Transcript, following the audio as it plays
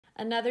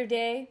another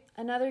day,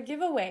 another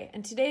giveaway.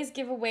 And today's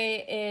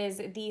giveaway is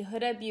the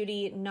Huda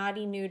Beauty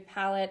Naughty Nude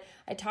palette.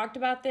 I talked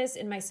about this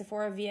in my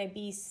Sephora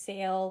VIB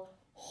sale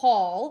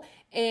haul,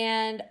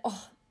 and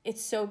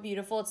it's so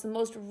beautiful. It's the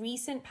most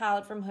recent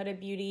palette from Huda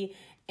Beauty,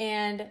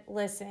 and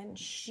listen,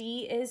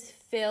 she is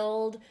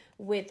filled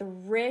with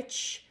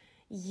rich,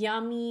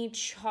 yummy,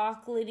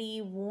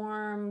 chocolatey,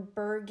 warm,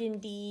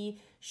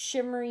 burgundy,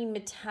 shimmery,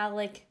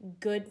 metallic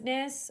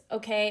goodness,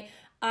 okay?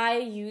 I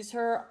use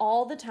her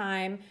all the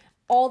time.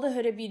 All the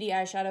Huda Beauty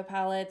eyeshadow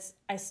palettes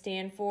I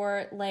stand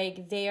for,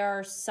 like, they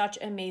are such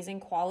amazing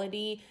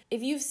quality.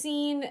 If you've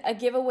seen a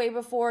giveaway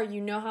before,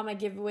 you know how my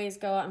giveaways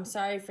go. I'm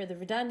sorry for the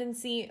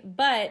redundancy,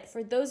 but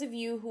for those of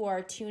you who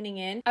are tuning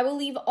in, I will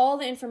leave all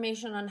the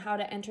information on how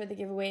to enter the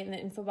giveaway in the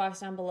info box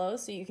down below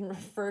so you can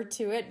refer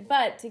to it.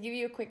 But to give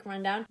you a quick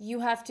rundown,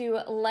 you have to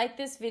like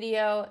this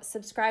video,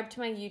 subscribe to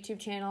my YouTube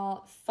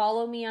channel,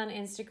 follow me on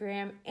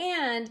Instagram,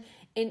 and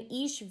in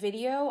each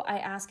video, I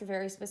ask a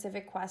very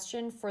specific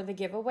question for the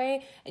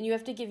giveaway, and you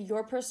have to give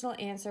your personal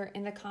answer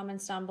in the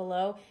comments down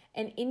below.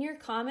 And in your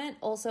comment,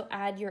 also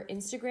add your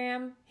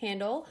Instagram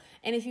handle.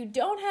 And if you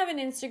don't have an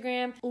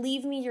Instagram,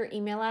 leave me your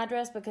email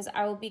address because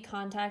I will be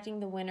contacting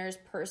the winners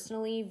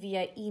personally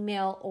via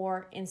email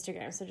or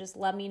Instagram. So just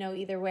let me know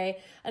either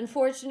way.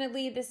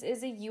 Unfortunately, this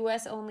is a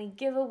US only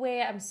giveaway.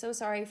 I'm so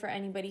sorry for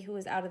anybody who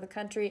is out of the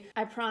country.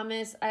 I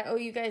promise I owe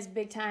you guys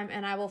big time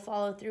and I will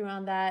follow through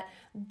on that.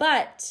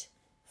 But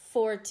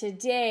for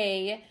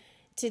today's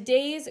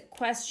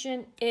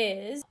question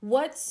is,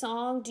 what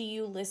song do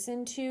you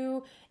listen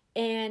to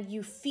and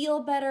you feel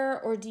better,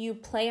 or do you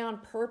play on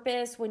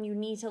purpose when you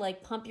need to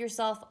like pump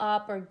yourself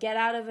up or get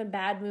out of a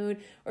bad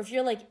mood, or if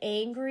you're like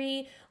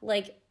angry?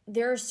 Like,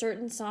 there are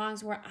certain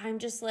songs where I'm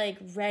just like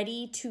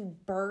ready to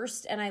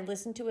burst and I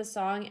listen to a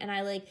song and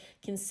I like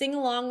can sing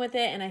along with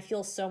it and I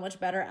feel so much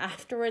better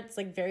afterwards. It's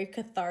like very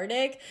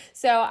cathartic.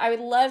 So I would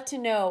love to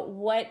know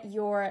what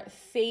your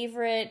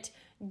favorite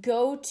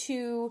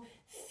go-to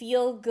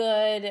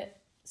feel-good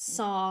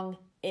song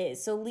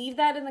is. So leave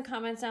that in the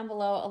comments down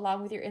below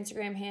along with your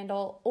Instagram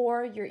handle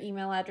or your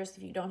email address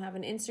if you don't have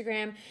an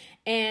Instagram.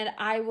 And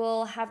I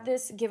will have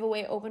this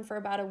giveaway open for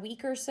about a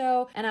week or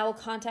so, and I will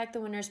contact the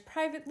winners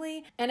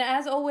privately. And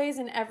as always,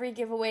 in every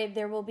giveaway,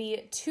 there will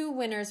be 2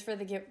 winners for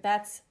the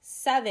That's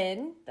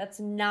 7. That's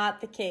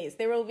not the case.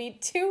 There will be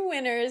 2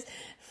 winners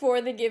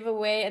for the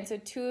giveaway, and so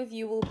 2 of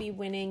you will be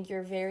winning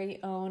your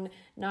very own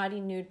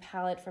Naughty Nude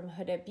palette from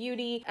Huda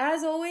Beauty.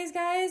 As always,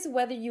 guys,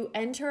 whether you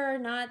enter or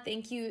not,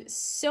 thank you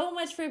so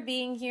much for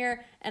being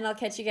here, and I'll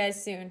catch you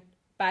guys soon.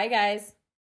 Bye, guys.